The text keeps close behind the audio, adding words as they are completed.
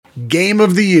Game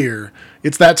of the Year.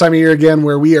 It's that time of year again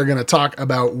where we are going to talk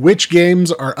about which games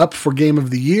are up for Game of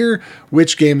the Year,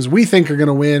 which games we think are going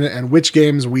to win, and which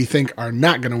games we think are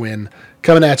not going to win.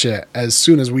 Coming at you as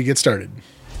soon as we get started.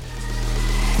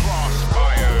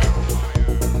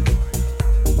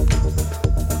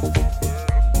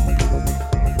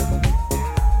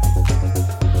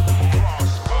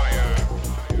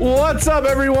 What's up,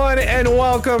 everyone, and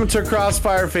welcome to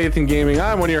Crossfire Faith and Gaming.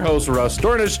 I'm one of your hosts, Russ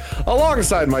Dornish,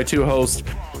 alongside my two hosts,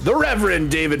 the Reverend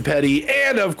David Petty,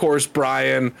 and of course,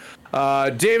 Brian.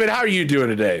 David, how are you doing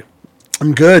today?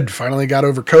 I'm good. Finally got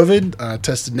over COVID.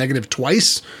 Tested negative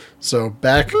twice. So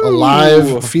back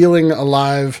alive, feeling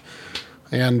alive.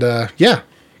 And yeah,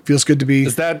 feels good to be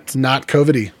not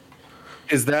COVID-y.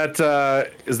 Is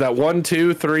that 1,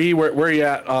 2, 3? Where are you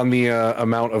at on the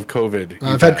amount of COVID?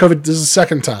 I've had COVID. This is the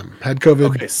second time. Had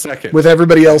COVID second. With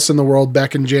everybody else in the world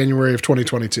back in January of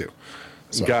 2022.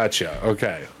 So. Gotcha.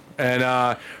 Okay.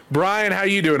 And Brian, how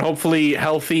you doing? Hopefully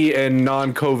healthy and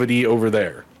non-COVID-y over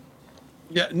there.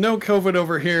 Yeah, no COVID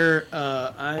over here.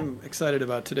 I'm excited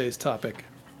about today's topic.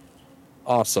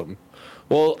 Awesome.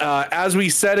 Well, as we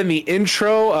said in the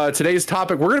intro, today's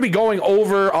topic, we're going to be going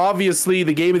over, obviously,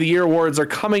 the Game of the Year awards are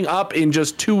coming up in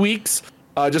just 2 weeks,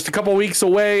 just a couple weeks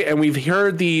away, and we've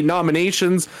heard the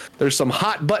nominations. There's some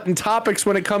hot button topics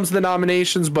when it comes to the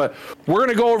nominations, but we're going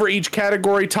to go over each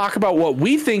category, talk about what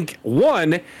we think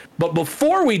won, but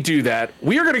before we do that,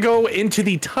 we are going to go into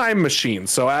the time machine.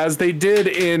 So as they did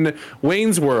in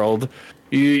Wayne's World,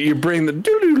 you bring the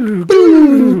we're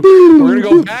going to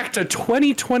go back to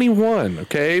 2021,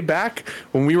 okay? Back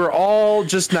when we were all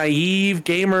just naive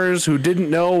gamers who didn't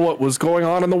know what was going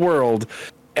on in the world.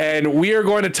 And we are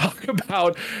going to talk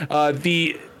about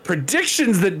the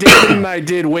predictions that David and I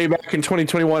did way back in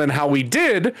 2021 and how we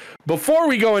did before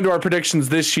we go into our predictions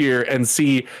this year and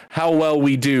see how well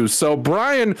we do. So,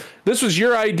 Brian, this was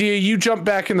your idea. You jumped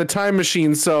back in the time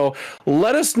machine. So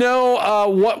let us know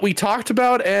what we talked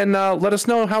about and let us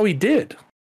know how we did.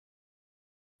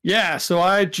 Yeah, so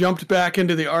I jumped back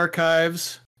into the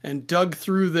archives and dug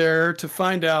through there to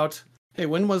find out, hey,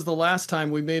 when was the last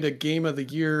time we made a Game of the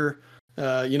Year,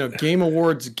 Game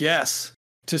Awards guess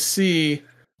to see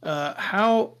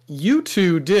how you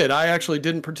two did. I actually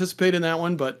didn't participate in that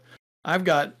one, but I've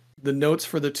got the notes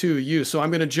for the two of you, so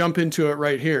I'm going to jump into it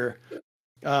right here.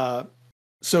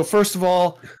 So first of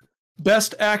all,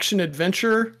 best action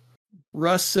adventure,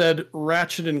 Russ said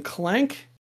Ratchet and Clank.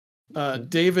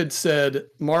 David said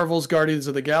Marvel's Guardians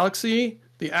of the Galaxy.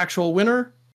 The actual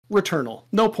winner, Returnal.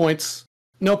 No points.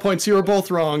 No points. You were both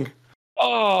wrong.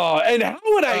 Oh, and how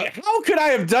could I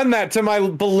have done that to my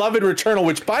beloved Returnal,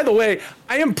 which, by the way,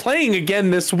 I am playing again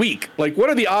this week. Like, what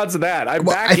are the odds of that? I'm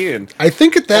back in. I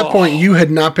think at that point you had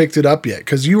not picked it up yet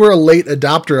because you were a late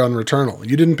adopter on Returnal.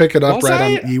 You didn't pick it up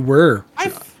on. You were. I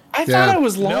thought I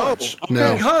was launched.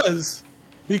 No.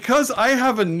 Because I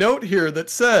have a note here that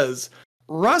says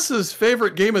Russ's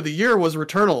favorite game of the year was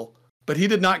Returnal, but he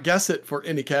did not guess it for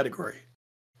any category.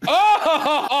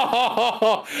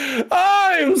 Oh,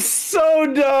 I'm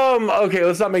so dumb. Okay,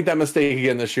 let's not make that mistake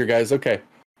again this year, guys. Okay,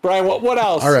 Brian, what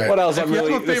else? All right. What else? If you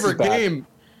have a favorite game,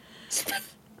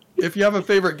 if you have a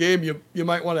favorite game, you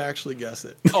might want to actually guess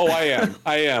it. Oh, I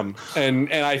am,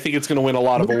 and I think it's going to win a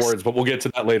lot of awards, but we'll get to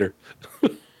that later.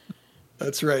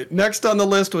 That's right. Next on the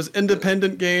list was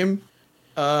independent game.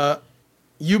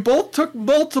 You both took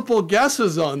multiple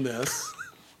guesses on this.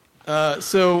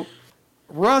 So,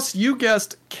 Russ, you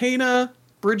guessed Kena,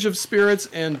 Bridge of Spirits,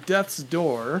 and Death's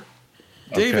Door.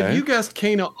 David, you guessed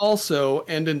Kena also,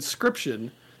 and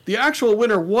Inscription. The actual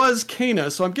winner was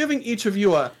Kena, so I'm giving each of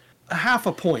you a half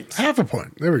a point. Half a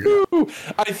point. There we go.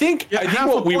 I think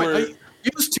what we were... I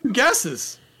used two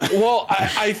guesses. Well,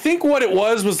 I think what it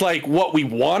was like what we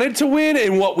wanted to win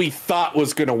and what we thought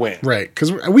was going to win. Right,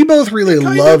 because we both really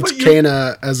loved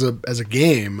Kena as a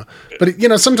game, but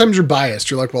sometimes you're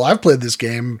biased. You're like, well, I've played this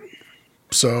game,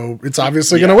 so it's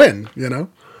obviously going to win.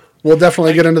 We'll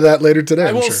definitely get into that later today.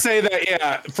 I will say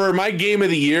that for my game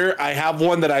of the year, I have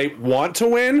one that I want to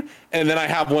win, and then I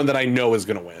have one that I know is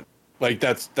going to win. Like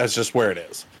that's just where it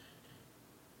is.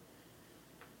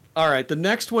 All right, the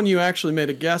next one you actually made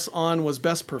a guess on was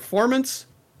Best Performance.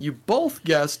 You both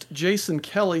guessed Jason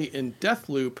Kelly in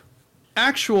Deathloop.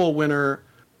 Actual winner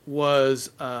was,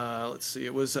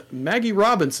 it was Maggie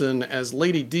Robinson as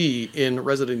Lady D in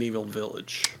Resident Evil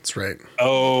Village. That's right.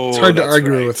 Oh, it's hard to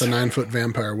argue with a 9-foot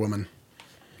vampire woman.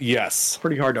 Yes.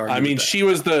 Pretty hard to argue. I mean, she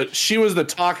was the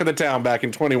talk of the town back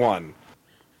in 21.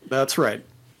 That's right.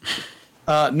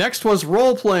 Next was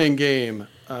role-playing game.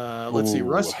 Let's see,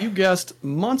 Russ, you guessed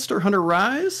Monster Hunter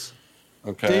Rise.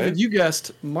 Okay. David, you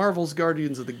guessed Marvel's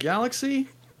Guardians of the Galaxy.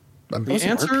 The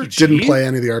answer didn't play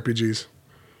any of the RPGs.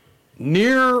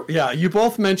 Near, yeah, you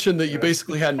both mentioned that you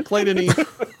basically hadn't played any.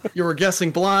 You were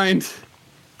guessing blind.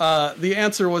 The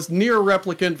answer was Near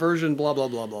Replicant version, blah, blah,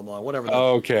 blah, blah, blah, whatever.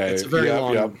 Okay. It's a very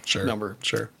long number.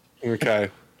 Sure. Okay.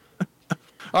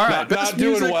 All right. Not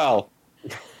doing well.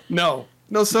 No,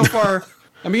 so far.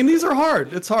 I mean, these are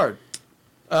hard. It's hard.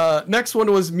 Next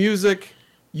one was music.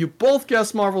 You both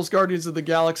guessed Marvel's Guardians of the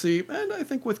Galaxy, and I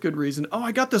think with good reason. Oh,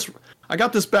 I got this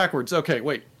backwards. Okay,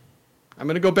 wait. I'm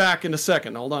going to go back in a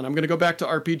second. Hold on. I'm going to go back to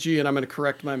RPG, and I'm going to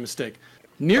correct my mistake.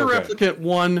 Near Replicant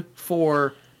won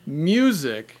for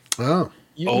music. Oh.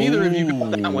 Neither of you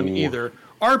got that one either.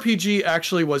 RPG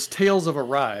actually was Tales of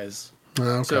Arise.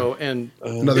 Okay. So, and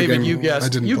Another David,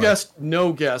 game you guessed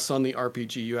no guess on the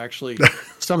RPG. You actually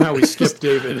somehow we skipped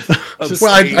David.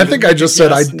 Well, I think I just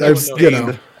said I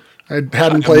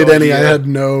hadn't played any. I had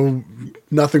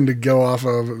nothing to go off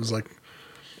of. It was like.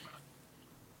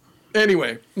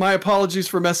 Anyway, my apologies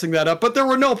for messing that up, but there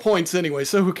were no points anyway,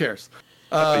 so who cares?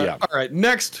 All right,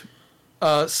 next,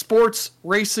 sports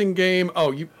racing game.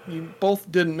 Oh, you both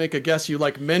didn't make a guess. You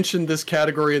mentioned this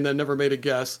category and then never made a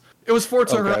guess. It was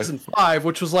Forza Horizon 5,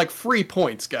 which was free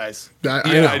points, guys.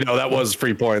 I know that was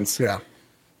free points. Yeah.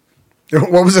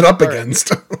 What was it up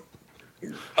against?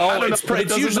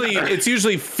 It's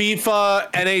usually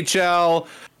FIFA, NHL,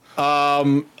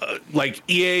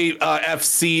 EA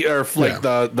FC, or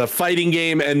the fighting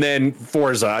game, and then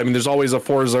Forza. I mean, there's always a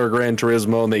Forza or Gran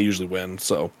Turismo, and they usually win.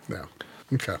 So yeah.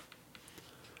 Okay.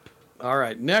 All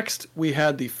right. Next, we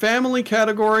had the family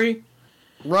category.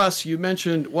 Russ, you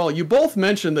both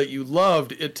mentioned that you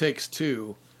loved It Takes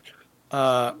Two.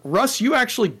 Russ, you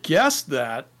actually guessed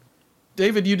that.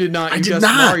 David, you did not. You guessed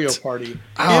Mario Party.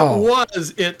 Oh. It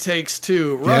was It Takes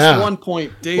Two. Russ, 1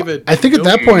 point. David. I think at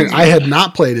that point I had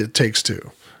not played It Takes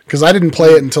Two because I didn't play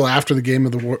it until after the Game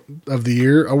of the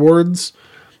Year awards.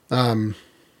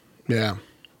 Yeah.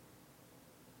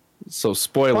 So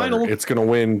spoiler, it's going to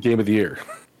win Game of the Year.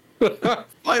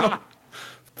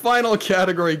 Final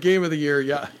category, Game of the Year.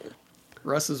 Yeah,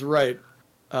 Russ is right.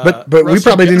 But Russ, we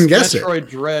probably didn't guess Metroid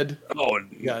Dread. Oh,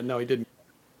 yeah, no, he didn't.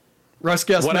 Russ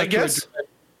guessed what Metroid I guess? Dread.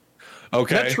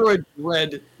 Okay. Metroid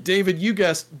Dread. David, you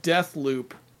guessed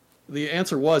Deathloop. The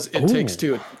answer was It Takes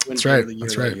Two. That's right.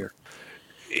 That's right.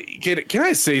 Can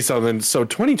I say something? So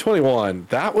 2021,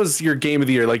 that was your Game of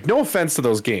the Year. No offense to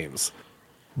those games,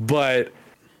 but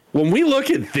when we look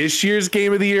at this year's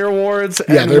Game of the Year awards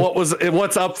and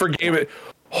what's up for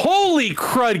holy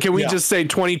crud! Can we just say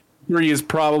 2023 is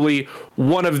probably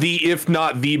one of the, if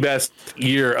not the best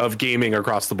year of gaming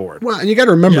across the board? Well, and you got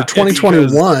to remember,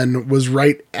 2021 was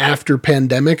right after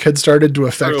pandemic had started to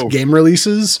affect game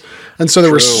releases, and so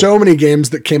there were so many games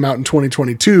that came out in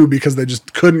 2022 because they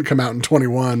just couldn't come out in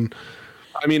 21.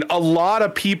 I mean, a lot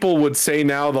of people would say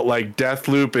now that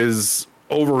Deathloop is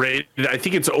overrated. I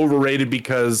think it's overrated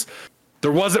because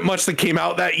there wasn't much that came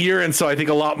out that year, and so I think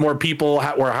a lot more people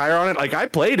were higher on it. I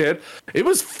played it; it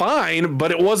was fine, but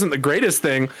it wasn't the greatest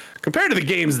thing compared to the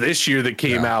games this year that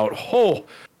came out.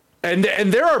 And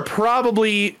there are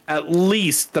probably, at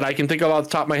least that I can think of off the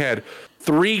top of my head,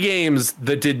 3 games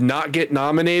that did not get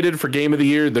nominated for Game of the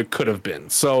Year that could have been.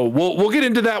 So we'll get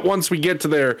into that once we get to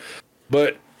there.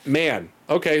 But man,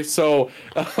 okay, so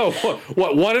what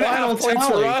 1.5 points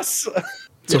for us?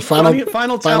 So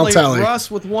final tally. Russ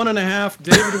with 1.5,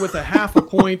 David with 0.5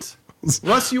 point.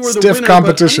 Russ, you were the stiff winner.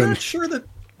 Competition. I'm not sure that.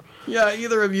 Yeah,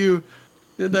 either of you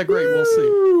did that great. We'll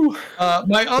see.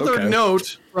 My other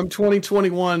note from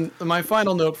 2021, my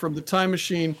final note from the Time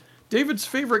Machine. David's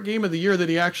favorite game of the year that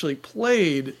he actually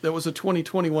played that was a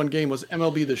 2021 game was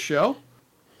MLB The Show.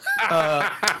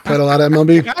 Played a lot of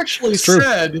MLB. He actually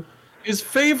said his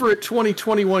favorite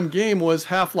 2021 game was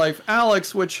Half-Life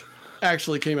Alyx, which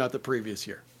actually came out the previous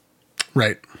year.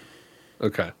 Right.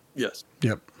 Okay. Yes.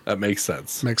 Yep. That makes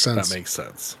sense. Makes sense. That makes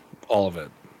sense. All of it.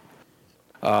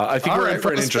 I think we're in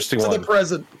for an interesting one. To the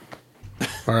present.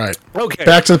 All right. Okay.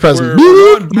 Back to the present.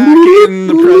 We're going back in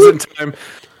the present time.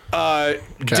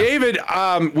 David,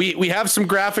 we have some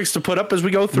graphics to put up as we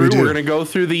go through. We're going to go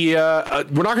through the.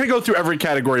 We're not going to go through every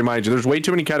category, mind you. There's way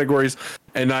too many categories,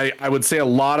 and I would say a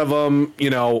lot of them.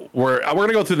 We're going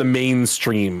to go through the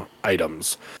mainstream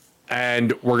items,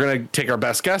 and we're going to take our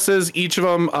best guesses. Each of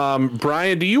them.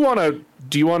 Brian, do you want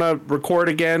to record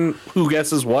again? Who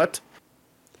guesses what?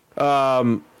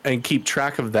 And keep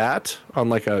track of that on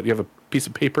do you have a piece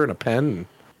of paper and a pen? And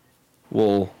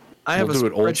we'll do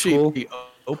it old school.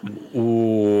 Open.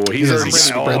 Ooh, he's already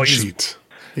spreadsheet.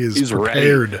 He's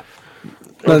prepared.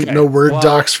 Okay. No Word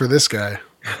docs for this guy.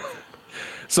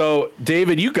 So,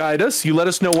 David, you guide us. You let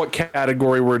us know what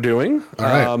category we're doing. All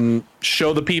right.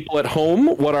 Show the people at home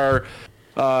what our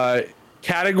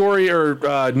category or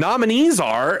nominees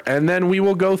are, and then we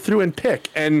will go through and pick.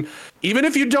 And even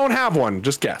if you don't have one,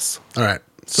 just guess. All right.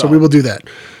 So we will do that.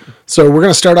 So we're going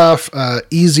to start off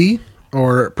easy,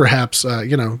 or perhaps,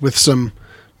 with some,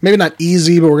 maybe not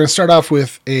easy, but we're going to start off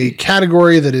with a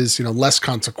category that is, less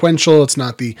consequential. It's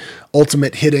not the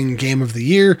ultimate hitting game of the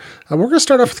year. We're going to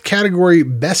start off with the category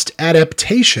best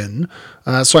adaptation.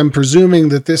 So I'm presuming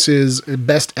that this is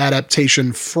best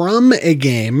adaptation from a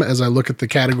game, as I look at the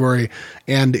category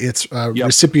and its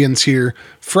recipients here,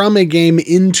 from a game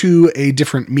into a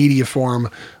different media form,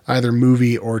 either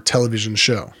movie or television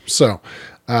show. So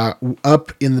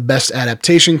up in the best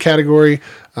adaptation category,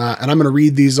 and I'm going to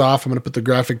read these off. I'm going to put the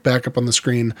graphic back up on the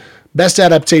screen. Best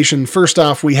adaptation. First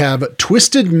off, we have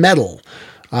Twisted Metal,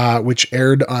 which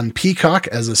aired on Peacock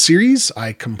as a series.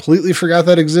 I completely forgot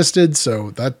that existed,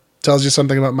 so that tells you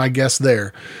something about my guess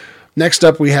there. Next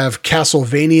up, we have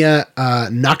Castlevania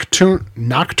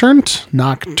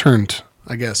Nocturne,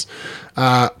 I guess,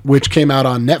 which came out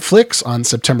on Netflix on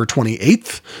September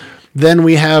 28th. Then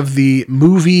we have the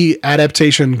movie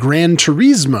adaptation Gran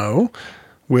Turismo,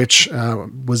 which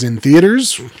was in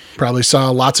theaters. Probably saw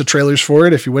lots of trailers for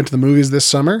it if you went to the movies this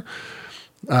summer.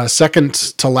 Second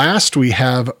to last, we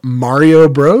have Mario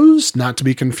Bros, not to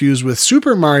be confused with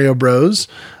Super Mario Bros,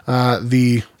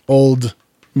 the old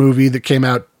movie that came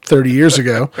out 30 years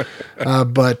ago,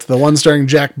 but the one starring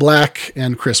Jack Black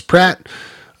and Chris Pratt.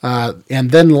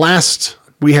 And then last,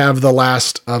 we have The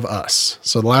Last of Us.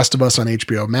 So The Last of Us on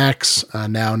HBO Max,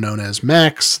 now known as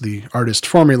Max, the artist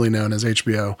formerly known as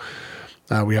HBO.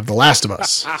 We have The Last of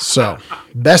Us. So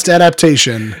best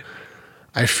adaptation.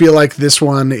 I feel like this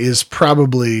one is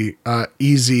probably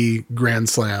easy grand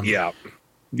slam. Yeah.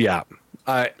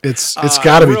 It's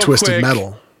got to be Twisted quick,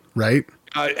 Metal, right?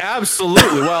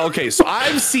 Absolutely. Well, okay. So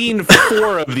I've seen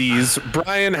 4 of these.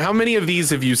 Brian, how many of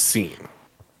these have you seen?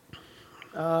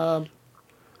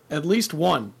 At least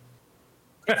one.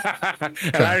 And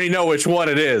I already know which one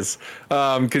it is,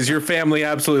 because your family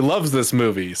absolutely loves this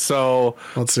movie. So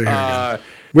let's see here.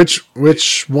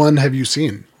 Which one have you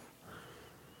seen?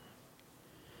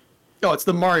 Oh, it's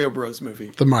the Mario Bros.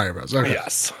 Movie. The Mario Bros. Okay.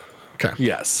 Yes. Okay.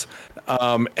 Yes.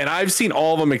 And I've seen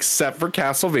all of them except for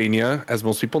Castlevania. As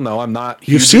most people know, I'm not.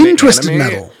 You've seen Twisted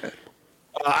Metal.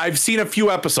 I've seen a few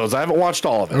episodes. I haven't watched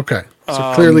all of it. Okay.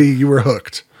 So clearly you were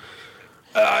hooked.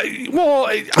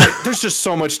 There's just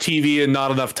so much TV and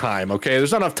not enough time. Okay,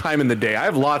 there's not enough time in the day. I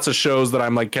have lots of shows that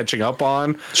I'm like catching up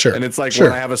on. Sure. And it's like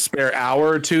when I have a spare hour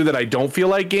or two that I don't feel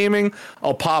like gaming,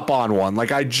 I'll pop on one.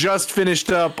 Like I just finished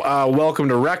up Welcome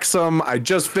to Wrexham. I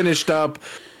just finished up.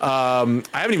 I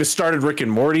haven't even started Rick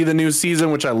and Morty, the new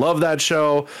season, which I love that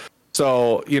show.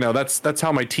 So that's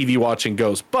how my TV watching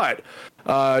goes. But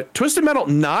Twisted Metal,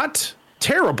 not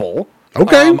terrible.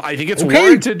 Okay. I think it's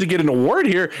warranted to get an award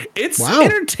here. It's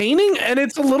entertaining and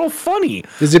it's a little funny.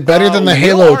 Is it better than the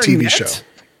Halo TV show?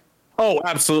 Oh,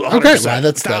 absolutely. 100%. Okay, well,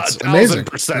 that's amazing.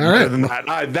 1,000% All right. better than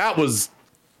that. That was,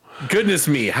 goodness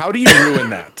me. How do you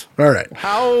ruin that? All right.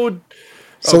 How?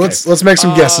 So let's make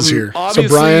some guesses here. So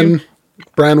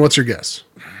Brian, what's your guess?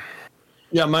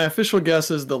 Yeah, my official guess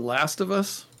is The Last of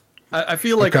Us. I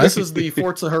feel like this is the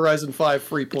Forza Horizon 5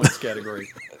 free points category.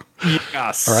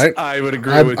 Yes. All right. I would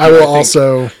agree with you. I will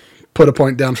also put a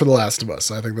point down for The Last of Us.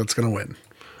 I think that's going to win.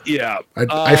 Yeah.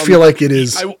 I feel like it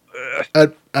is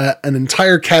an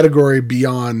entire category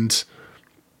beyond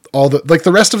all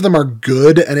the rest of them are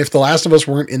good. And if The Last of Us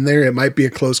weren't in there, it might be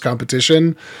a close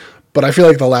competition. But I feel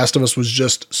like The Last of Us was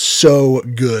just so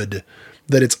good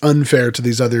that it's unfair to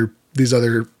these other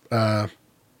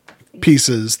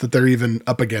pieces that they're even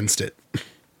up against it.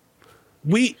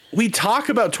 We talk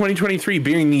about 2023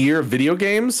 being the year of video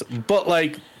games, but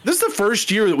like this is the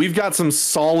first year that we've got some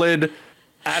solid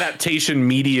adaptation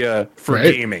media for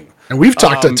gaming. And we've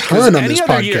talked a ton on this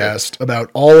podcast about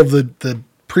all of the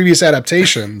previous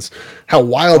adaptations, how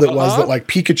wild it was that like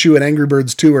Pikachu and Angry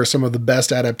Birds 2 are some of the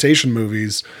best adaptation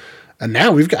movies. And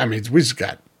now we've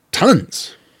got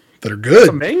tons that are good.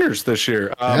 Some bangers this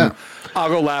year. I'll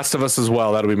go Last of Us as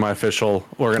well. That'll be my official.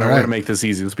 We're gonna make this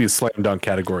easy. This will be a slam dunk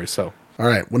category. So. All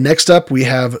right. Well, next up we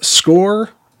have score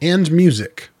and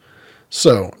music.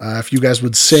 So if you guys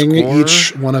would sing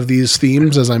each one of these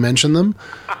themes as I mentioned them,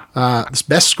 this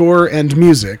best score and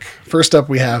music. First up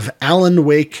we have Alan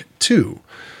Wake 2.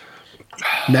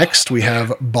 Next we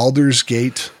have Baldur's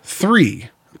Gate 3.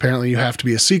 Apparently you have to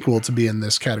be a sequel to be in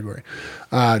this category.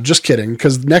 Just kidding,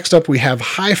 because next up we have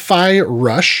Hi-Fi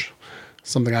Rush,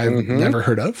 something I've never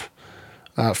heard of.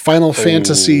 Final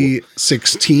Fantasy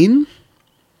 16.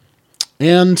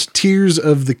 and Tears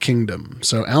of the Kingdom.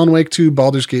 So Alan Wake 2,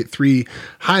 Baldur's Gate 3,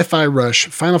 Hi-Fi Rush,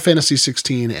 Final Fantasy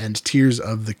 16, and Tears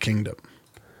of the Kingdom.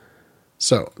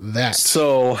 So that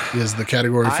is the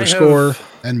category for score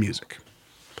and music.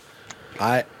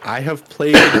 I have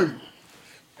played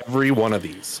every one of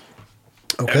these.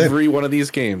 Okay. Every one of these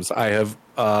games I have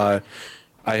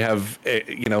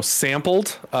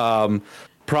sampled.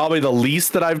 Probably the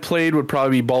least that I've played would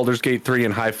probably be Baldur's Gate 3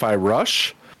 and Hi-Fi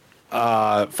Rush,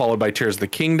 followed by Tears of the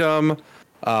Kingdom.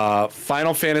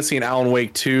 Final Fantasy and Alan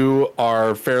Wake 2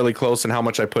 are fairly close in how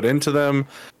much I put into them,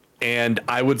 and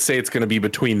I would say it's going to be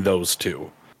between those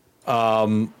two.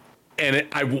 Who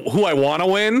I want to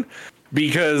win,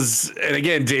 because, and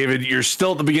again, David, you're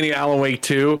still at the beginning of Alan Wake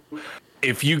 2.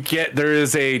 There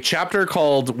is a chapter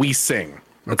called We Sing.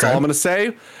 That's all I'm going to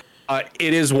say.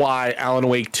 It is why Alan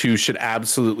Wake 2 should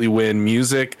absolutely win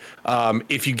music.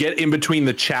 If you get in between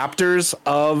the chapters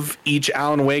of each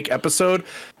Alan Wake episode,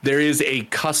 there is a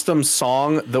custom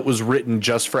song that was written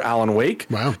just for Alan Wake.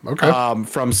 Wow. Okay.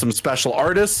 From some special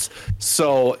artists.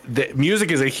 So the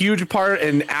music is a huge part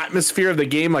and atmosphere of the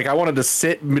game. Like, I wanted to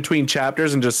sit in between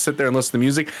chapters and just sit there and listen to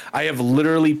music. I have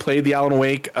literally played the Alan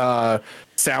Wake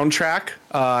soundtrack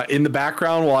in the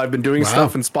background while I've been doing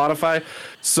stuff in Spotify.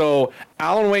 So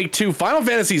Alan Wake 2, Final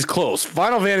Fantasy is close.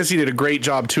 Final Fantasy did a great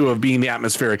job too of being the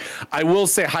atmospheric. I will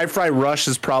say Hi-Fi Rush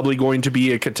is probably going to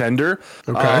be a contender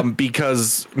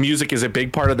because music is a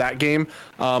big part of that game.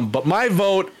 But my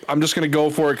vote, I'm just going to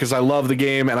go for it because I love the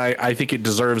game and I think it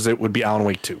deserves it, would be Alan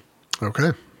Wake 2.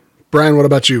 Okay. Brian, what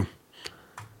about you?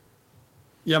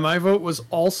 Yeah, my vote was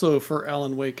also for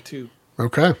Alan Wake 2.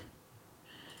 Okay.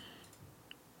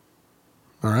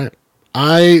 All right.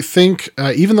 I think,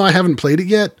 even though I haven't played it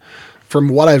yet, from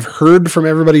what I've heard from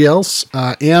everybody else,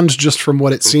 and just from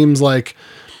what it seems like,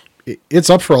 it's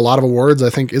up for a lot of awards.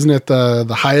 I think, isn't it the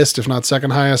highest, if not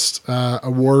second highest,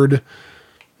 award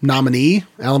nominee?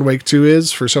 Alan Wake 2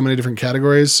 is for so many different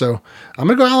categories. So I'm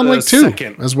going to go Alan Wake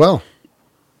 2 as well.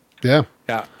 Yeah.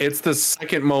 Yeah, it's the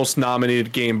second most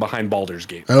nominated game behind Baldur's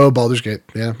Gate. Oh, Baldur's Gate.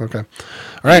 Yeah. Okay. All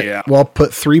right. Yeah. Well, I'll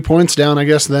put 3 points down, I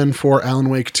guess, then for Alan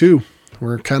Wake 2.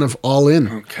 We're kind of all in.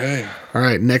 Okay. All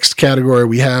right. Next category,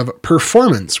 we have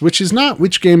performance, which is not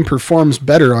which game performs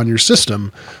better on your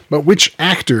system, but which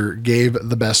actor gave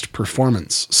the best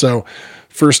performance. So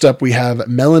first up, we have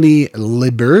Melanie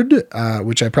Liburd,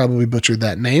 which I probably butchered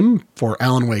that name, for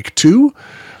Alan Wake 2.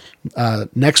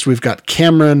 Next, we've got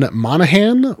Cameron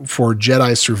Monaghan for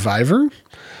Jedi Survivor,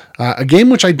 a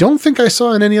game which I don't think I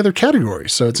saw in any other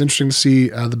category. So it's interesting to see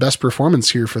the best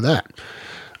performance here for that.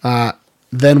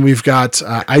 Then we've got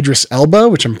Idris Elba,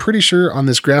 which I'm pretty sure on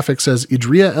this graphic says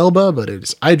Idria Elba, but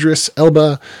it's Idris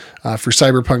Elba for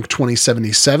Cyberpunk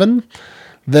 2077.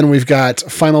 Then we've got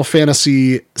Final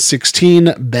Fantasy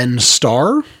 16 Ben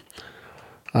Starr.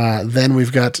 Then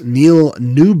we've got Neil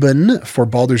Newbin for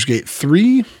Baldur's Gate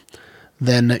 3.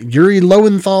 Then Yuri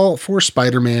Lowenthal for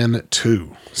Spider-Man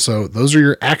 2. So those are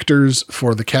your actors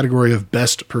for the category of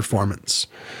best performance.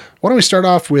 Why don't we start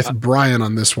off with Brian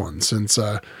on this one, since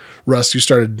Russ, you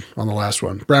started on the last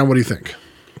one. Brian, what do you think?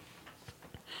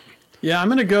 Yeah, I'm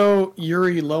going to go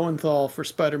Yuri Lowenthal for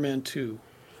Spider-Man 2.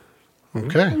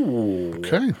 Okay. Ooh.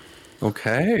 Okay.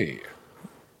 Okay.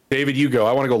 David, you go.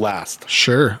 I want to go last.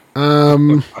 Sure.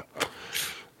 I've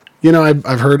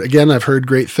heard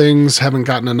great things. Haven't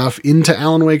gotten enough into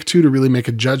Alan Wake 2 to really make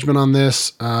a judgment on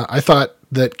this. I thought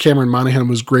that Cameron Monaghan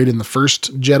was great in the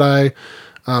first Jedi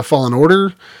Fallen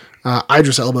Order.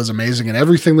 Idris Elba is amazing in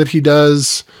everything that he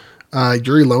does.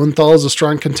 Yuri Lowenthal is a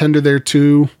strong contender there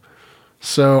too.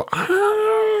 So I'm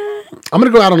going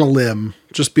to go out on a limb,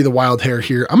 just be the wild hair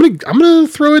here. I'm going to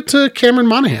throw it to Cameron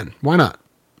Monaghan. Why not?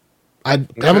 I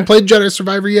haven't played Jedi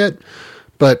Survivor yet,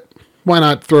 but why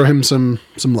not throw him some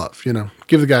love?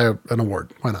 Give the guy an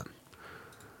award. Why not?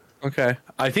 Okay.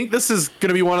 I think this is going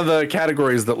to be one of the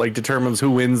categories that determines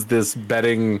who wins this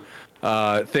betting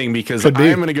thing, because I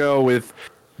am going to go with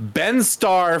Ben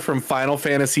Starr from Final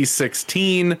Fantasy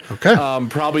 16. Okay.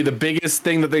 Probably the biggest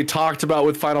thing that they talked about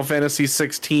with Final Fantasy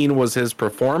 16 was his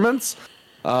performance.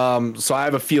 So I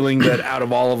have a feeling that out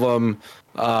of all of them,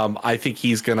 I think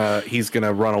he's gonna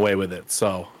run away with it.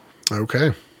 So.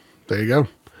 Okay. There you go.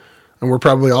 And we're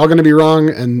probably all going to be wrong,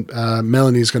 and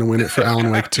Melanie's going to win it for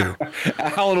Alan Wake 2.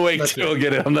 Alan Wake 2 will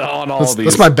get it on all of these.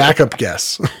 That's my backup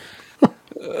guess.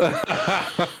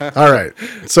 All right.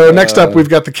 So next up, we've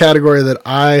got the category that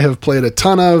I have played a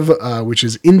ton of, which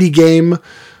is indie game.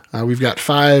 We've got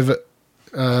 5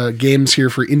 games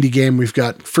here for indie game. We've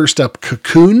got first up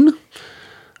Cocoon.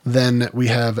 Then we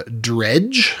have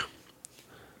Dredge,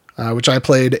 which I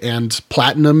played and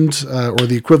platinumed, or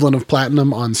the equivalent of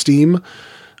platinum on Steam.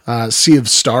 Sea of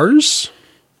Stars,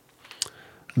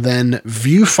 then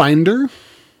Viewfinder,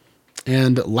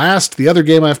 and last, the other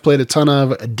game I've played a ton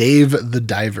of, Dave the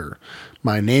Diver,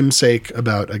 my namesake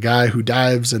about a guy who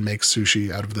dives and makes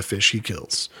sushi out of the fish he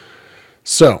kills.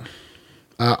 So,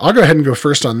 I'll go ahead and go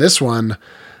first on this one.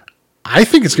 I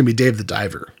think it's going to be Dave the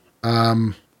Diver.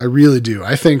 I really do.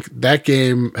 I think that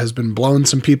game has been blowing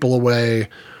some people away.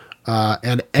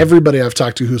 And everybody I've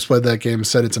talked to who's played that game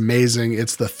said it's amazing.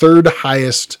 It's the third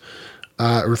highest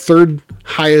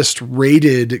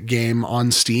rated game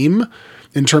on Steam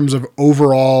in terms of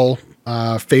overall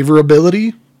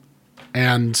favorability.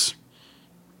 And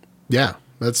yeah,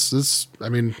 that's I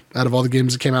mean, out of all the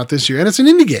games that came out this year, and it's an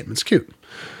indie game. It's cute.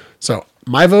 So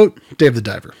my vote, Dave the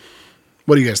Diver.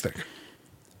 What do you guys think?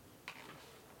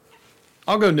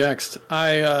 I'll go next.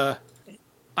 I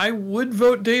would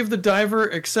vote Dave the Diver,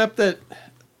 except that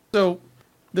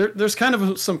there's kind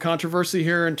of some controversy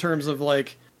here in terms of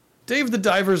like Dave the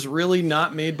Diver's really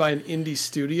not made by an indie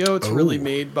studio. It's really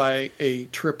made by a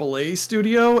AAA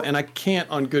studio, and I can't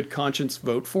on good conscience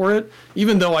vote for it,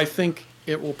 even though I think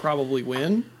it will probably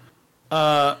win.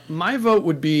 My vote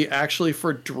would be actually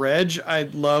for Dredge. I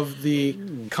love the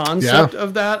concept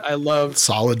of that. I love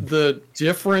the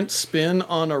different spin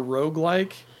on a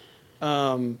roguelike.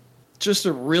 Just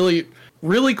a really,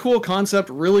 really cool concept,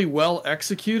 really well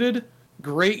executed,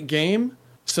 great game.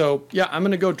 So yeah, I'm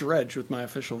going to go Dredge with my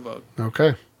official vote.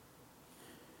 Okay.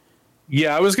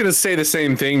 Yeah, I was going to say the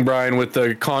same thing, Brian, with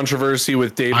the controversy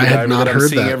with Dave the I Diver had not that I'm heard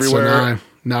seeing that, everywhere. so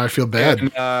now I feel bad.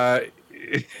 And,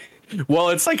 well,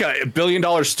 it's like a $1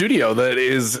 billion studio that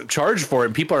is charged for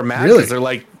it. People are mad Really? because they're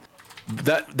like,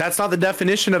 that's not the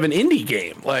definition of an indie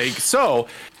game. Like, so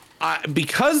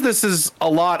because this is a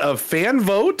lot of fan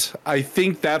vote, I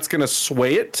think that's going to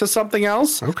sway it to something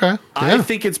else. Okay. Yeah. I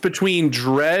think it's between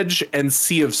Dredge and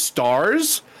Sea of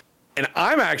Stars. And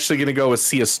I'm actually going to go with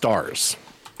Sea of Stars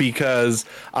because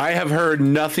I have heard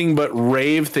nothing but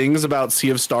rave things about Sea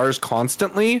of Stars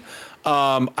constantly.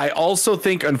 I also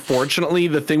think, unfortunately,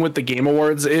 the thing with the Game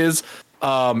Awards is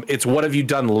it's what have you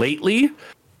done lately?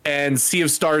 And Sea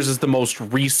of Stars is the most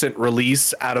recent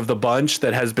release out of the bunch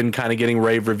that has been kind of getting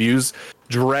rave reviews.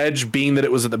 Dredge, being that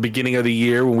it was at the beginning of the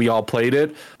year when we all played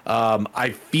it, I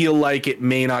feel like it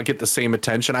may not get the same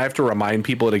attention. I have to remind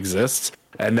people it exists.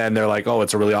 And then they're like, oh,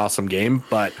 it's a really awesome game.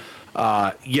 But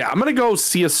yeah, I'm going to go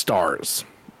Sea of Stars.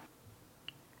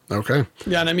 Okay.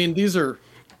 Yeah, and I mean, these are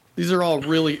all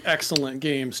really excellent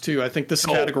games too. I think this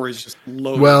category is just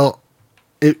loaded. Well,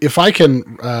 if I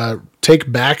can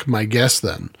take back my guess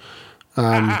then,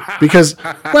 because,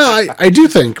 well, I do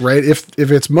think, right, if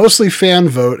it's mostly fan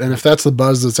vote and if that's the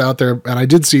buzz that's out there, and I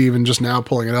did see even just now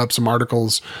pulling it up, some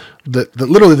articles that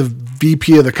literally the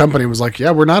VP of the company was like, yeah,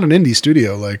 we're not an indie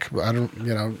studio. Like, I don't,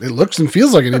 it looks and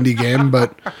feels like an indie game,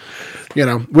 but,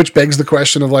 which begs the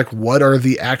question of like, what are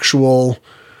the actual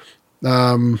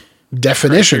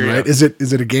definition, right? Is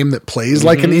it a game that plays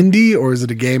like an indie, or is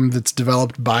it a game that's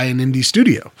developed by an indie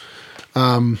studio?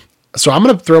 So I'm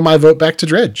going to throw my vote back to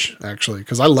Dredge, actually,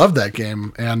 because I love that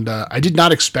game, and I did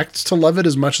not expect to love it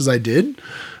as much as I did.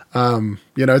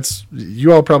 It's,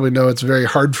 you all probably know it's very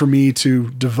hard for me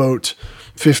to devote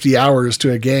 50 hours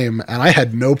to a game, and I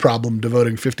had no problem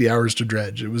devoting 50 hours to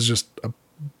Dredge. It was just a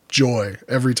joy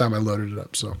every time I loaded it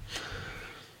up. So,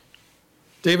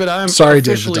 David, I'm sorry,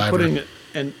 officially Dave the Diver. putting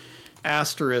an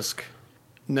asterisk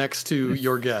next to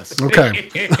your guess. Okay.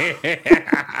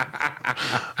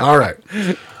 All right.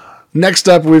 Next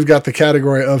up, we've got the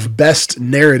category of Best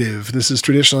Narrative. This is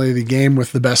traditionally the game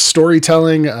with the best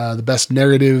storytelling, the best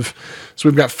narrative. So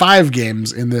we've got 5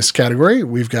 games in this category.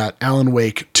 We've got Alan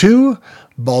Wake 2,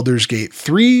 Baldur's Gate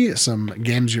 3, some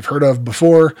games you've heard of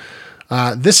before.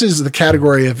 This is the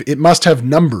category of it must have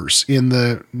numbers in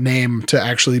the name to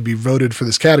actually be voted for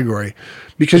this category,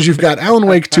 because you've got Alan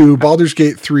Wake 2, Baldur's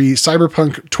Gate 3,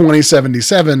 Cyberpunk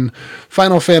 2077,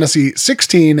 Final Fantasy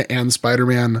 16, and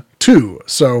Spider-Man 2.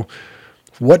 So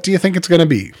what do you think it's going to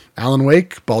be? Alan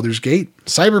Wake, Baldur's Gate,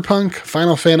 Cyberpunk,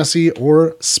 Final Fantasy,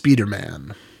 or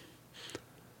Spider-Man?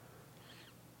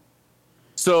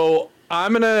 So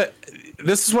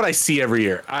this is what I see every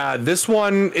year. This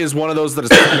one is one of those that is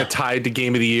kind of tied to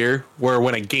Game of the Year, where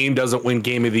when a game doesn't win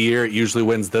Game of the Year, it usually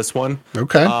wins this one.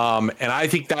 Okay. And I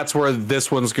think that's where this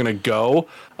one's going to go.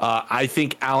 I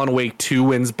think Alan Wake 2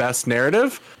 wins Best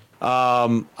Narrative.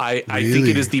 I think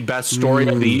it is the best story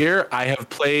of the year. I have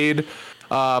played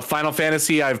Final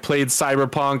Fantasy. I've played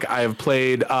Cyberpunk. I have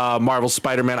played Marvel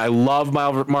Spider-Man. I love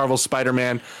Marvel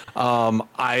Spider-Man.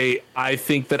 I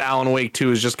think that Alan Wake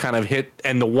 2 is just kind of hit.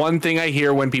 And the one thing I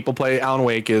hear when people play Alan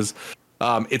Wake is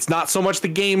it's not so much the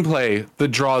gameplay that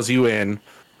draws you in.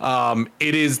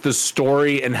 It is the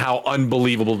story and how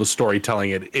unbelievable the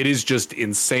storytelling is. It is just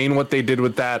insane what they did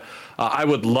with that. I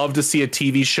would love to see a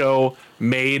TV show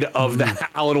made of that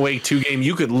Alan Wake 2 game.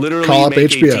 You could literally make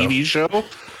HBO. a TV show.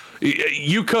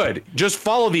 You could just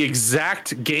follow the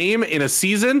exact game in a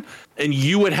season and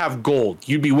you would have gold.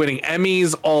 You'd be winning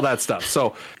Emmys, all that stuff.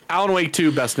 So Alan Wake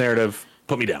 2, best narrative,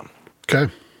 put me down.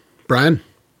 Okay. Brian?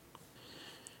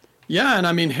 Yeah, and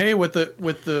I mean, hey, with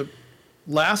the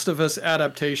Last of Us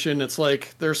adaptation, it's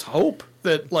like there's hope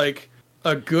that like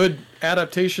a good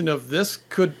adaptation of this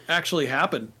could actually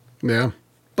happen. Yeah.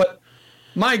 But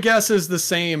my guess is the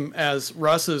same as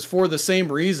Russ's for the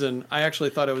same reason. I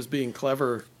actually thought I was being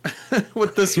clever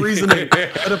with this reasoning,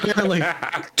 but apparently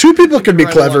Two people can be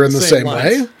right clever along in the the same same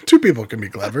way. lines. Two people can be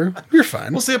clever. You're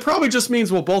fine. we'll see. It probably just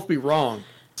means we'll both be wrong.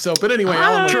 So, but anyway,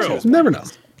 Alan Wake true. 2 is Never know.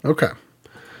 Okay.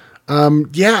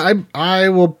 Yeah, I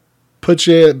will put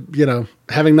you,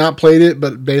 having not played it,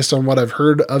 but based on what I've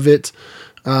heard of it.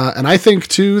 And I think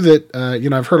too that,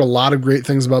 I've heard a lot of great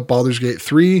things about Baldur's Gate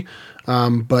 3.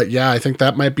 But yeah, I think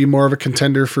that might be more of a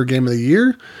contender for Game of the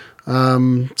Year.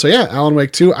 So yeah, Alan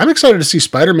Wake 2. I'm excited to see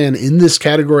Spider-Man in this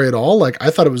category at all. Like, I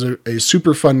thought it was a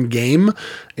super fun game,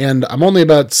 and I'm only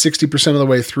about 60% of the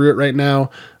way through it right now.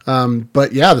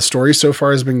 But yeah, the story so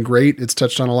far has been great. It's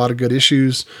touched on a lot of good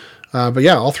issues. But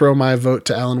yeah, I'll throw my vote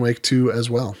to Alan Wake 2 as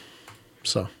well.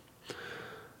 So,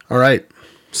 all right.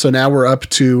 So now we're up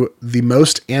to the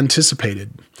most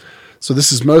anticipated. So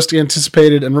this is most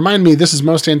anticipated, and remind me, this is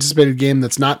most anticipated game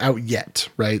that's not out yet,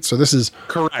 right? So this is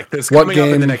Correct. It's what coming game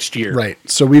up in the next year. Right.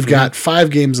 So we've got 5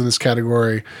 games in this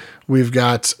category. We've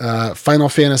got Final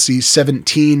Fantasy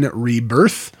 17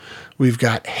 Rebirth. We've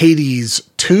got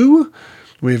Hades 2.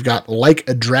 We've got Like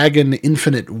a Dragon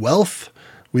Infinite Wealth.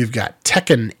 We've got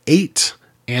Tekken 8.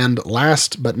 And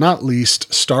last but not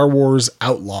least, Star Wars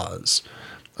Outlaws.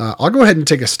 I'll go ahead and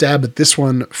take a stab at this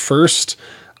one first.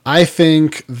 I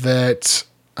think that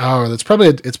it's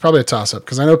probably a toss-up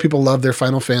because I know people love their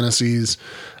Final Fantasies.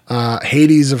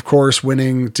 Hades, of course,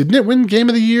 winning. Didn't it win Game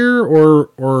of the Year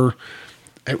or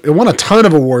it won a ton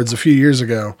of awards a few years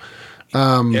ago?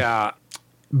 Yeah.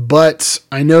 But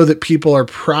I know that people are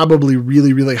probably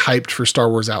really, really hyped for Star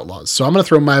Wars Outlaws. So I'm going to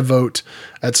throw my vote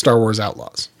at Star Wars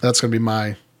Outlaws. That's going to be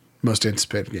my most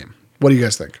anticipated game. What do you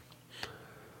guys think?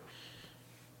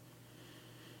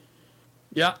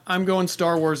 Yeah, I'm going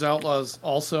Star Wars Outlaws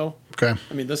also. Okay.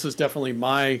 I mean, this is definitely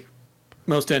my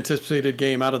most anticipated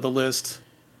game out of the list.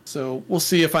 So we'll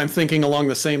see if I'm thinking along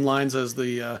the same lines as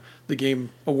the Game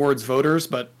Awards voters.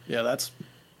 But yeah,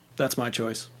 that's my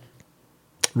choice.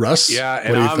 Russ? Yeah, what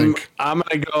and do you think? I'm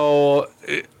gonna go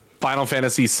Final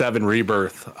Fantasy VII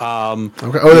Rebirth. Okay. Oh, the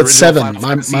that's original 7. Final My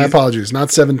Fantasy- apologies.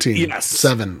 Not 17. Yes.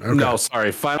 7. Okay. No,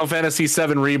 sorry. Final Fantasy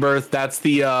VII Rebirth. That's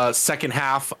the second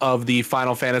half of the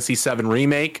Final Fantasy VII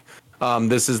remake.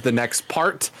 This is the next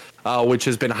part, which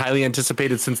has been highly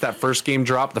anticipated since that first game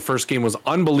dropped. The first game was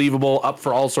unbelievable, up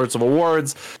for all sorts of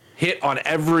awards, hit on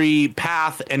every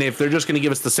path. And if they're just going to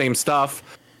give us the same stuff,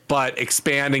 but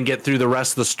expand and get through the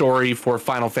rest of the story for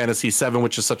Final Fantasy VII,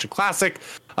 which is such a classic,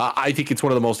 I think it's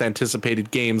one of the most anticipated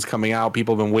games coming out.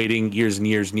 People have been waiting years and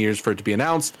years and years for it to be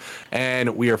announced,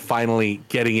 and we are finally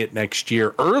getting it next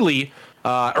year, early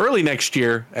next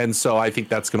year. And so I think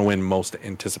that's going to win most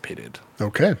anticipated.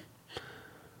 Okay.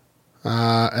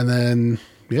 And then,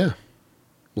 yeah,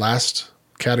 last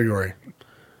category.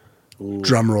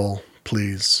 Drum roll,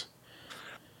 please.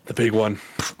 The big one.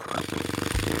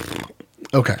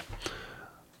 Okay.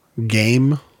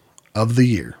 Game of the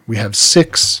Year. We have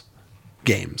 6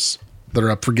 games that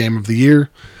are up for Game of the Year.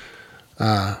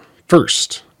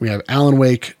 First, we have Alan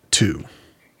Wake 2.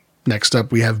 Next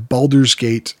up, we have Baldur's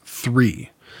Gate 3.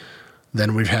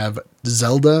 Then we have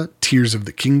Zelda Tears of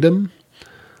the Kingdom.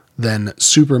 Then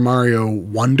Super Mario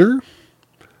Wonder.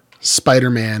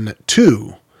 Spider-Man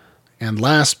 2. And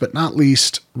last but not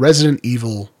least, Resident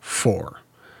Evil 4.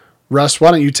 Russ,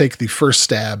 why don't you take the first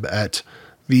stab at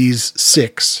these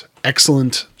 6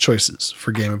 excellent choices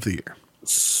for Game of the Year?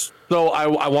 So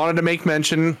I wanted to make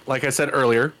mention, like I said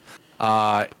earlier,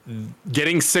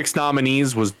 getting 6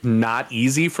 nominees was not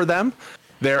easy for them.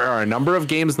 There are a number of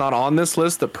games not on this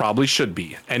list that probably should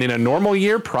be, and in a normal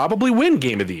year, probably win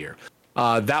Game of the Year.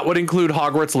 That would include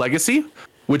Hogwarts Legacy,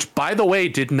 which, by the way,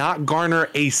 did not garner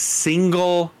a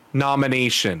single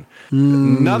nomination.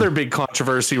 Another big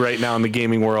controversy right now in the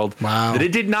gaming world. Wow. That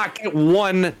it did not get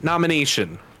 1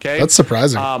 nomination. Okay. That's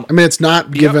surprising. I mean, it's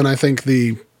not given, I think,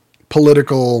 the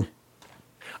political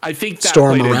I think that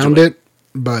storm played into around it,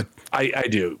 but I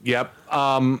do. Yep.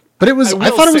 but it was. I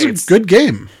will thought it was say a it's- good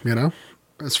game.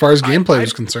 As far as gameplay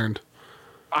was concerned.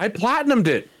 I platinumed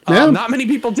it. Yeah. Not many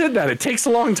people did that. It takes a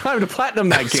long time to platinum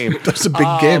that game. That's a big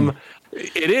game.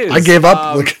 It is. I gave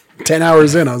up like 10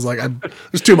 hours in. I was like,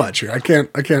 there's too much here. I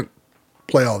can't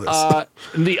play all this.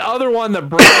 The other one that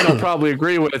Brian will probably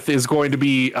agree with is going to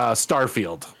be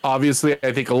Starfield. Obviously,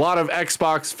 I think a lot of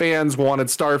Xbox fans wanted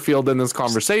Starfield in this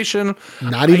conversation.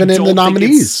 Not even in the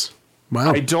nominees.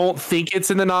 Wow. I don't think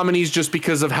it's in the nominees just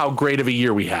because of how great of a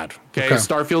year we had. Okay.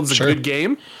 Starfield's a good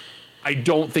game. I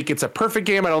don't think it's a perfect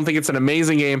game. I don't think it's an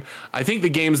amazing game. I think the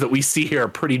games that we see here are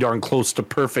pretty darn close to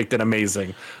perfect and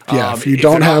amazing. Yeah, if you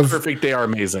don't have perfect, they are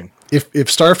amazing. If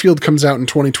Starfield comes out in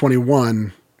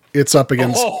 2021, it's up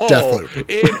against Deathloop.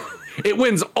 It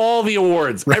wins all the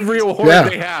awards, every award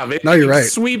they have. It right.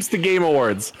 Sweeps the Game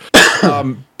Awards.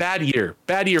 Bad year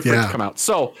for it to come out.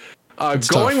 So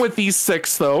going with these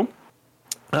 6 though.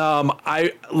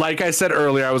 Like I said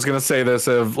earlier, I was gonna say this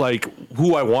of like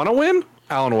who I want to win.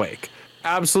 Alan Wake.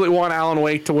 Absolutely want Alan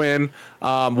Wake to win.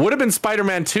 Would have been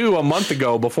Spider-Man 2 a month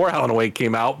ago before Alan Wake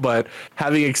came out, but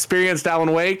having experienced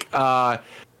Alan Wake, I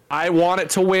want it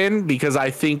to win because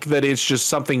I think that it's just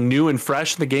something new and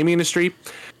fresh in the gaming industry.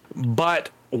 But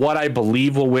what I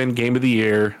believe will win Game of the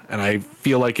Year, and I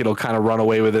feel like it'll kind of run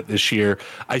away with it this year,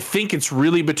 I think it's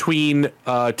really between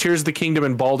Tears of the Kingdom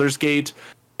and Baldur's Gate.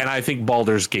 And I think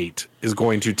Baldur's Gate is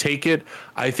going to take it.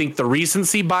 I think the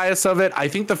recency bias of it, I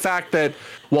think the fact that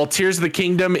while Tears of the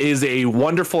Kingdom is a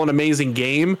wonderful and amazing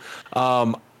game,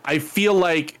 I feel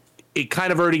like it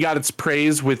kind of already got its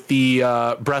praise with the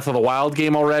Breath of the Wild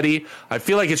game already. I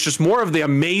feel like it's just more of the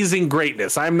amazing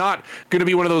greatness. I'm not going to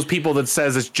be one of those people that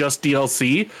says it's just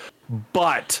DLC,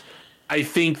 but I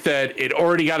think that it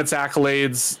already got its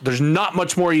accolades. There's not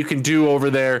much more you can do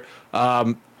over there.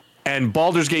 And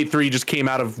Baldur's Gate 3 just came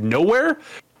out of nowhere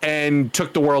and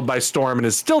took the world by storm and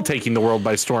is still taking the world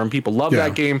by storm. People love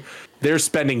that game. They're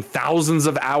spending thousands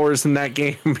of hours in that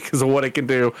game because of what it can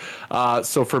do.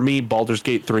 So for me, Baldur's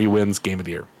Gate 3 wins Game of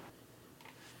the Year.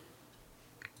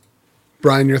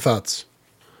 Brian, your thoughts?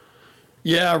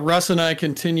 Yeah, Russ and I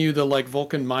continue the like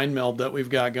Vulcan mind meld that we've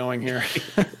got going here.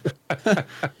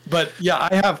 But yeah,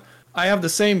 I have the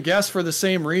same guess for the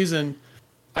same reason.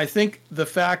 I think the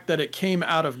fact that it came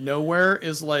out of nowhere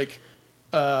is like,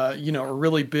 a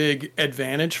really big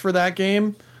advantage for that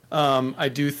game. I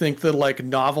do think the like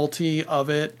novelty of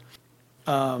it,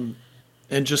 and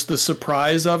just the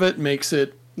surprise of it makes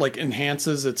it like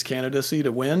enhances its candidacy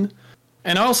to win.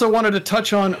 And I also wanted to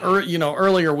touch on,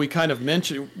 earlier we kind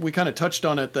of touched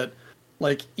on it that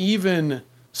like even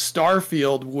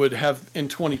Starfield would have in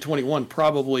 2021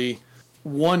 probably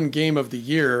won Game of the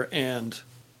Year, and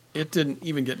it didn't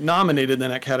even get nominated in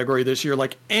that category this year.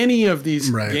 Like any of these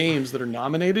games that are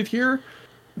nominated here,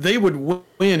 they would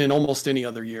win in almost any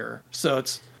other year. So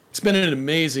it's been an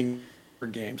amazing year for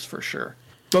games for sure.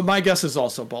 But my guess is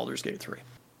also Baldur's Gate 3.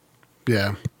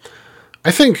 Yeah.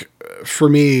 I think for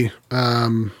me,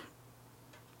 I'm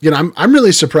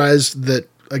really surprised that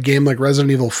a game like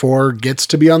Resident Evil 4 gets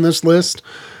to be on this list.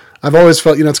 I've always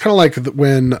felt, it's kind of like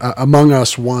when Among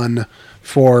Us won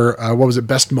for,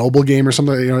 Best Mobile Game or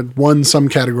something, it won some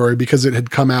category because it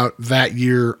had come out that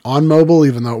year on mobile,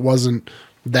 even though it wasn't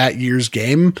that year's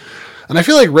game. And I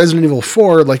feel like Resident Evil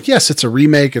 4, like, yes, it's a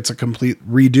remake, it's a complete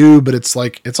redo, but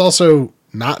it's also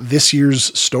not this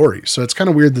year's story. So it's kind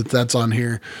of weird that that's on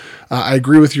here. I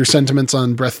agree with your sentiments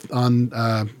on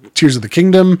Tears of the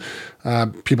Kingdom.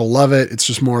 People love it. It's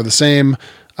just more of the same.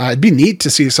 It'd be neat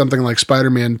to see something like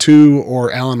Spider-Man 2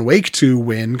 or Alan Wake 2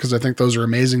 win, because I think those are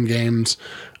amazing games.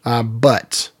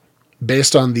 But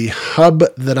based on the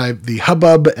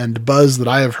hubbub and buzz that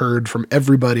I have heard from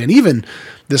everybody, and even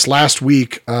this last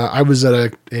week, I was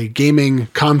at a gaming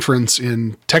conference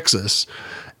in Texas,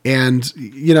 and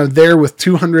there with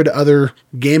 200 other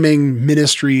gaming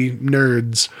ministry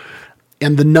nerds,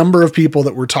 and the number of people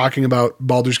that were talking about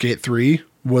Baldur's Gate 3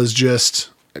 was just,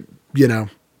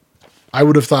 I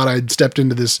would have thought I'd stepped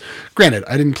into this. Granted,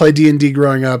 I didn't play D&D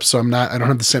growing up, so I don't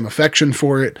have the same affection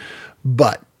for it,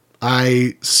 but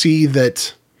I see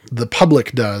that the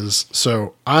public does,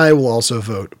 so I will also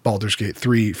vote Baldur's Gate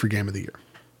 3 for Game of the Year.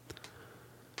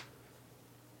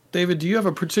 David, do you have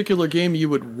a particular game you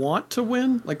would want to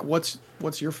win? Like, what's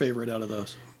your favorite out of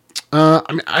those?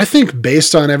 I think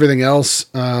based on everything else,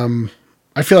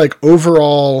 I feel like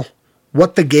overall,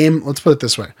 let's put it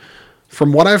this way.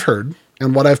 From what I've heard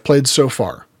and what I've played so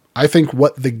far, I think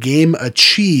what the game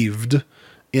achieved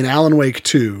in Alan Wake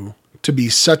 2 to be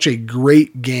such a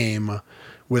great game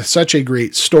with such a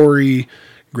great story,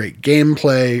 great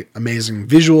gameplay, amazing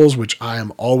visuals, which I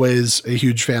am always a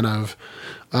huge fan of.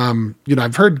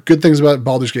 I've heard good things about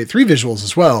Baldur's Gate 3 visuals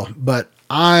as well, but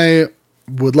I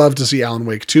would love to see Alan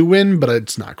Wake 2 win, but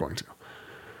it's not going to.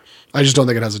 I just don't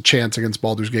think it has a chance against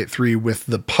Baldur's Gate 3 with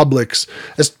the public's.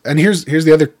 And here's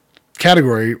the other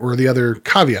category, or the other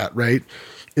caveat, right?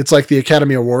 It's like the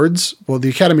Academy Awards. Well, the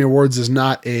Academy Awards is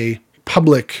not a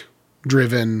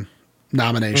public-driven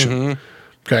nomination.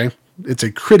 Okay? It's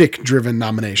a critic-driven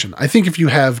nomination. I think if you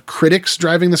have critics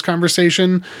driving this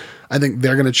conversation, I think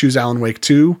they're going to choose Alan Wake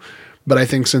 2. But I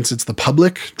think since it's the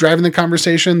public driving the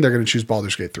conversation, they're going to choose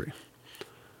Baldur's Gate 3.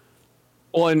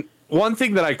 Well, and one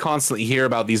thing that I constantly hear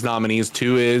about these nominees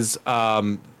too is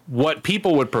what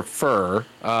people would prefer.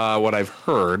 What I've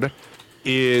heard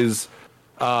is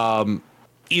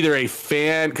either a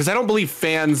fan, because I don't believe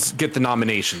fans get the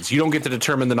nominations. You don't get to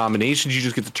determine the nominations. You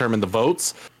just get to determine the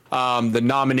votes. The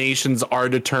nominations are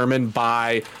determined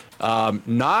by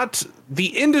not the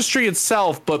industry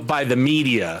itself, but by the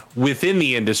media within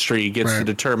the industry gets to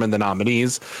determine the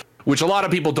nominees, which a lot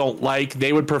of people don't like.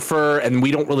 They would prefer, and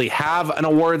we don't really have an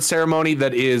award ceremony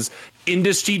that is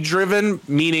industry driven,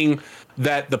 meaning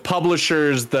that the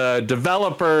publishers, the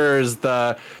developers,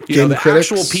 the the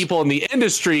actual people in the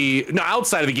industry, no,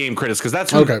 outside of the game critics, because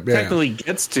that's who technically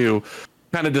gets to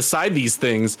kind of decide these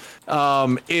things.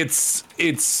 It's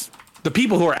the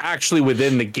people who are actually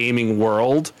within the gaming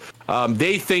world.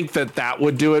 They think that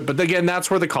would do it. But again, that's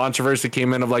where the controversy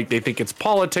came in of like, they think it's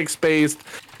politics based.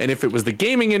 And if it was the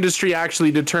gaming industry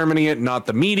actually determining it, not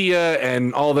the media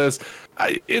and all this,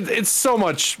 it's so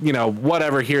much,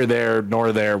 whatever here, there,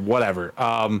 nor there, whatever.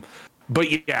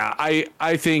 But yeah,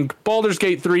 I think Baldur's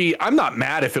Gate 3, I'm not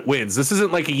mad if it wins. This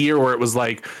isn't like a year where it was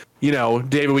like,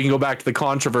 David, we can go back to the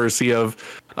controversy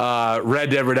of Red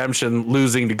Dead Redemption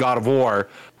losing to God of War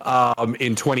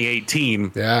in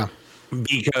 2018. Yeah.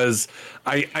 Because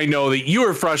I know that you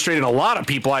are frustrated. And a lot of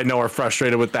people I know are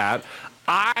frustrated with that.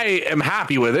 I am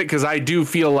happy with it because I do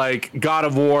feel like God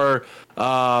of War,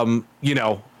 I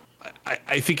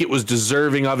think it was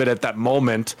deserving of it at that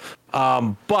moment.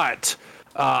 But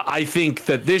I think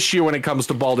that this year when it comes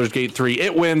to Baldur's Gate 3,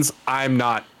 it wins. I'm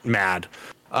not mad.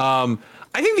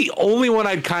 I think the only one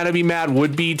I'd kind of be mad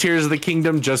would be Tears of the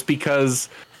Kingdom, just because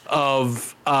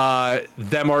of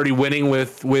them already winning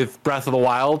with Breath of the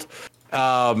Wild.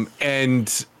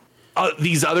 And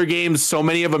these other games, so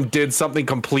many of them did something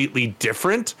completely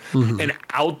different and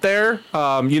out there.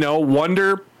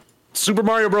 Super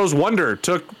Mario Bros. Wonder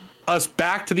took us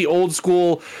back to the old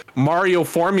school Mario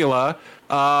formula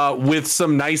with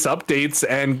some nice updates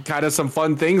and kind of some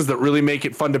fun things that really make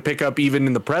it fun to pick up even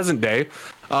in the present day.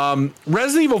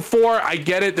 Resident Evil 4, I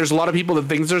get it. There's a lot of people that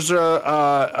think there's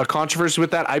a controversy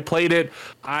with that. I played it.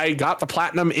 I got the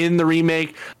platinum in the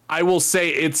remake. I will say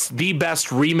it's the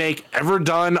best remake ever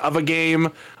done of a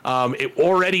game. It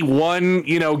already won,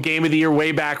 Game of the Year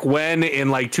way back when in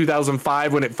like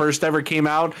 2005 when it first ever came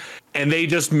out. And they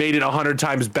just made it 100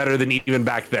 times better than even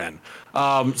back then.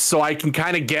 So I can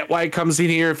kind of get why it comes in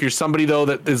here. If you're somebody, though,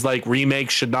 that is like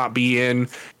remakes should not be in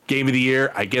Game of the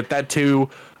Year, I get that too.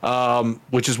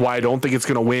 Which is why I don't think it's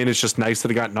going to win. It's just nice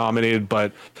that it got nominated.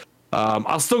 But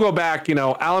I'll still go back.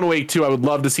 Alan Wake 2, I would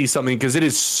love to see something because it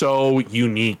is so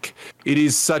unique. It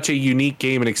is such a unique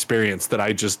game and experience that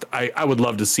I would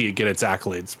love to see it get its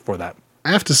accolades for that.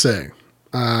 I have to say,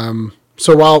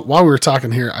 so while we were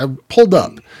talking here, I pulled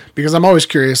up because I'm always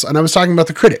curious, and I was talking about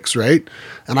the critics, right?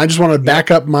 And I just wanted to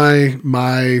back up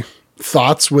my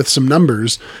thoughts with some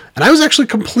numbers, and I was actually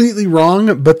completely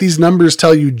wrong, but these numbers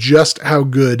tell you just how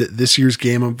good this year's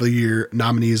Game of the Year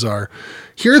nominees are.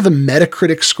 Here are the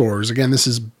Metacritic scores. Again, this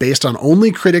is based on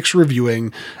only critics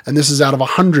reviewing, and this is out of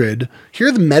 100. Here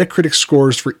are the Metacritic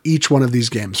scores for each one of these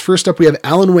games. First up, we have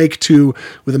Alan Wake 2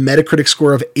 with a Metacritic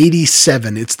score of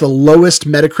 87. It's the lowest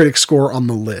Metacritic score on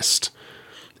the list.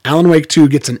 Alan Wake 2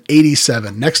 gets an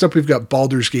 87. Next up, we've got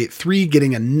Baldur's Gate 3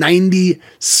 getting a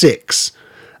 96.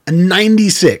 A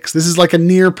 96. This is like a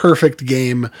near perfect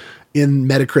game in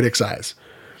Metacritic's eyes.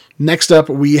 Next up,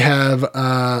 we have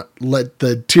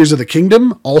the Tears of the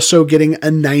Kingdom also getting a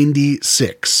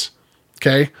 96.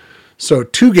 Okay, so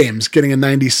 2 games getting a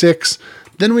 96.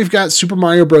 Then we've got Super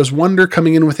Mario Bros. Wonder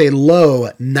coming in with a low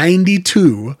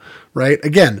 92, right?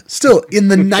 Again, still in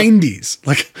the 90s.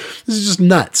 Like, this is just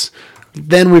nuts.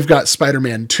 Then we've got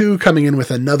Spider-Man 2 coming in with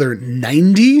another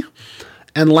 90.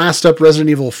 And last up, Resident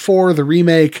Evil 4, the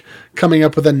remake, coming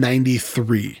up with a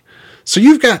 93. So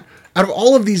you've got, out of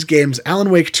all of these games,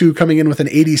 Alan Wake 2 coming in with an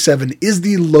 87 is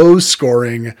the low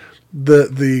scoring,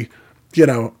 the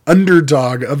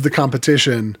underdog of the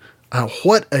competition.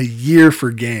 What a year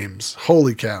for games.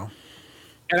 Holy cow.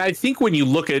 And I think when you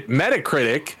look at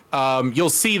Metacritic, you'll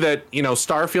see that,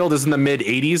 Starfield is in the mid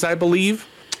 80s, I believe.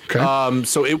 Okay.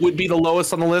 So it would be the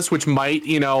lowest on the list, which might,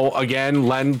 again,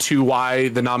 lend to why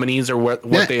the nominees are what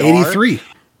they 83. are.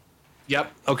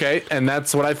 Yep. Okay. And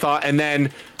that's what I thought. And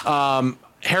then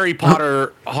Harry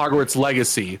Potter Hogwarts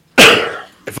Legacy.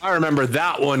 If I remember,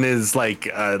 that one is like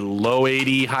a low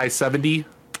 80, high 70.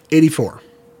 84.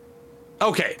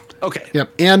 Okay.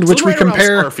 Yep. And So which we right around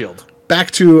compare Starfield.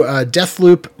 back to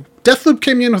Deathloop. Deathloop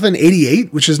came in with an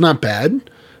 88, which is not bad.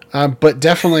 But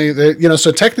definitely,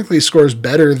 so technically scores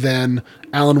better than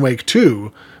Alan Wake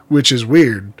 2, which is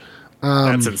weird.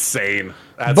 That's insane.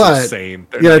 That's But, insane.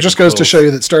 it just goes to show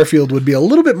you that Starfield would be a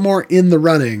little bit more in the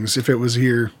runnings if it was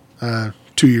here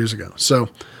 2 years ago. So,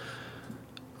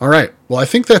 all right. Well, I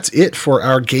think that's it for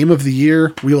our Game of the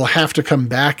Year. We will have to come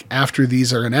back after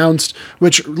these are announced,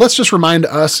 which let's just remind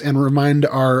us and remind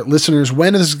our listeners,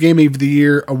 when is Game of the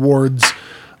Year awards?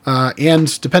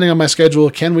 And depending on my schedule,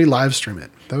 can we live stream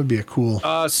it? That would be a cool.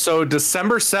 So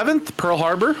December 7th, Pearl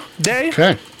Harbor Day.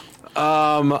 Okay.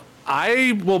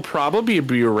 I will probably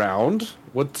be around.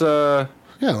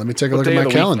 Yeah, let me take a look at my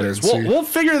calendar. And see. We'll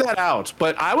figure that out.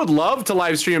 But I would love to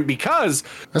live stream because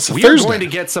That's a we Thursday. are going to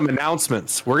get some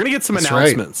announcements. We're going to get some That's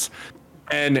announcements.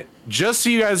 And just so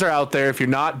you guys are out there, if you're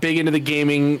not big into the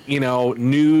gaming,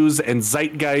 news and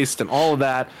zeitgeist and all of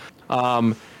that,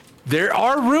 there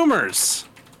are rumors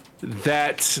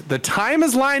that the time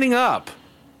is lining up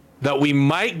that we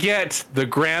might get the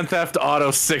Grand Theft Auto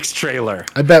 6 trailer.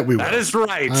 I bet we will. That is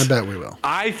right. I bet we will.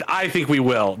 I think we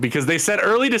will, because they said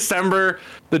early December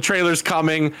the trailer's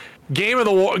coming. Game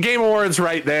Awards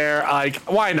right there. Like,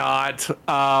 why not?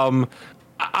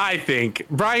 I think,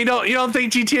 Brian, you don't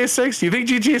think GTA 6? Do you think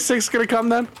GTA 6 is gonna come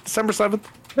then, December 7th?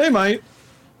 They might.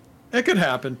 It could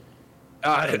happen.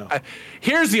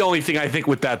 Here's the only thing I think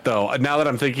with that, though. Now that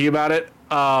I'm thinking about it,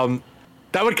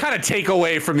 that would kind of take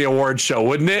away from the award show,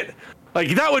 wouldn't it?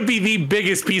 Like, that would be the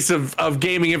biggest piece of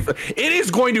gaming. It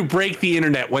is going to break the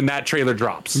internet when that trailer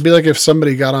drops. It'd be like if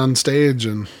somebody got on stage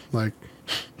and like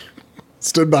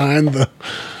stood behind the.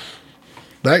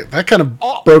 That kind of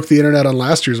broke the internet on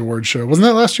last year's award show. Wasn't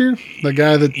that last year? The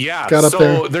guy that got up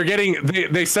there. So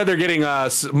they said they're getting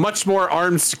much more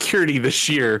armed security this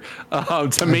year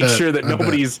to make sure that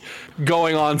nobody's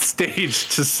going on stage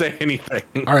to say anything.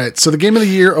 All right. So the Game of the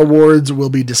Year awards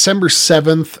will be December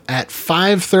 7th at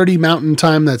 5:30 Mountain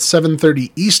Time. That's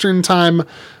 7:30 Eastern Time.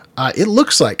 It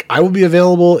looks like I will be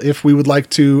available if we would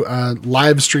like to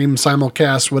live stream,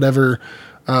 simulcast, whatever,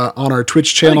 on our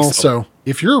Twitch channel. So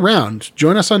if you're around,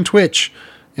 join us on Twitch,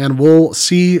 and we'll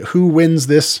see who wins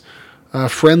this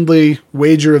friendly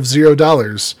wager of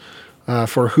 $0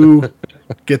 for who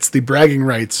gets the bragging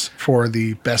rights for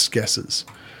the best guesses.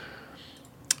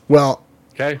 Well,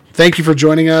 okay. Thank you for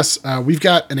joining us. We've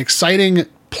got an exciting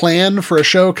plan for a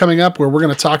show coming up where we're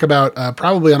going to talk about,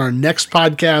 probably on our next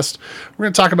podcast, we're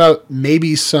going to talk about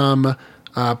maybe some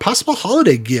possible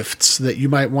holiday gifts that you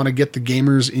might want to get the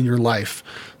gamers in your life.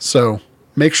 So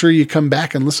make sure you come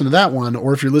back and listen to that one.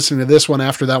 Or if you're listening to this one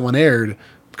after that one aired,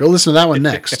 go listen to that one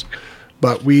next.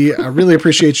 But we really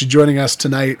appreciate you joining us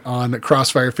tonight on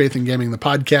Crossfire Faith and Gaming, the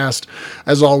podcast.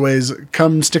 As always,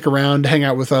 come stick around, hang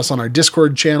out with us on our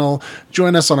Discord channel,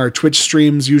 join us on our Twitch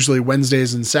streams, usually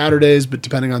Wednesdays and Saturdays, but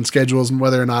depending on schedules and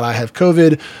whether or not I have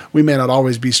COVID, we may not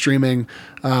always be streaming.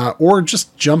 Or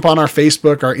just jump on our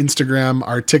Facebook, our Instagram,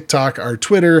 our TikTok, our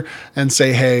Twitter, and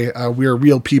say, hey, we are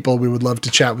real people. We would love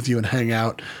to chat with you and hang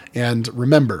out. And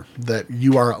remember that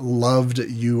you are loved,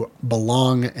 you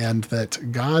belong, and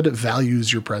that God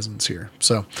values your presence here.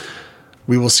 So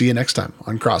we will see you next time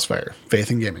on Crossfire,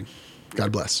 Faith and Gaming.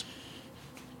 God bless.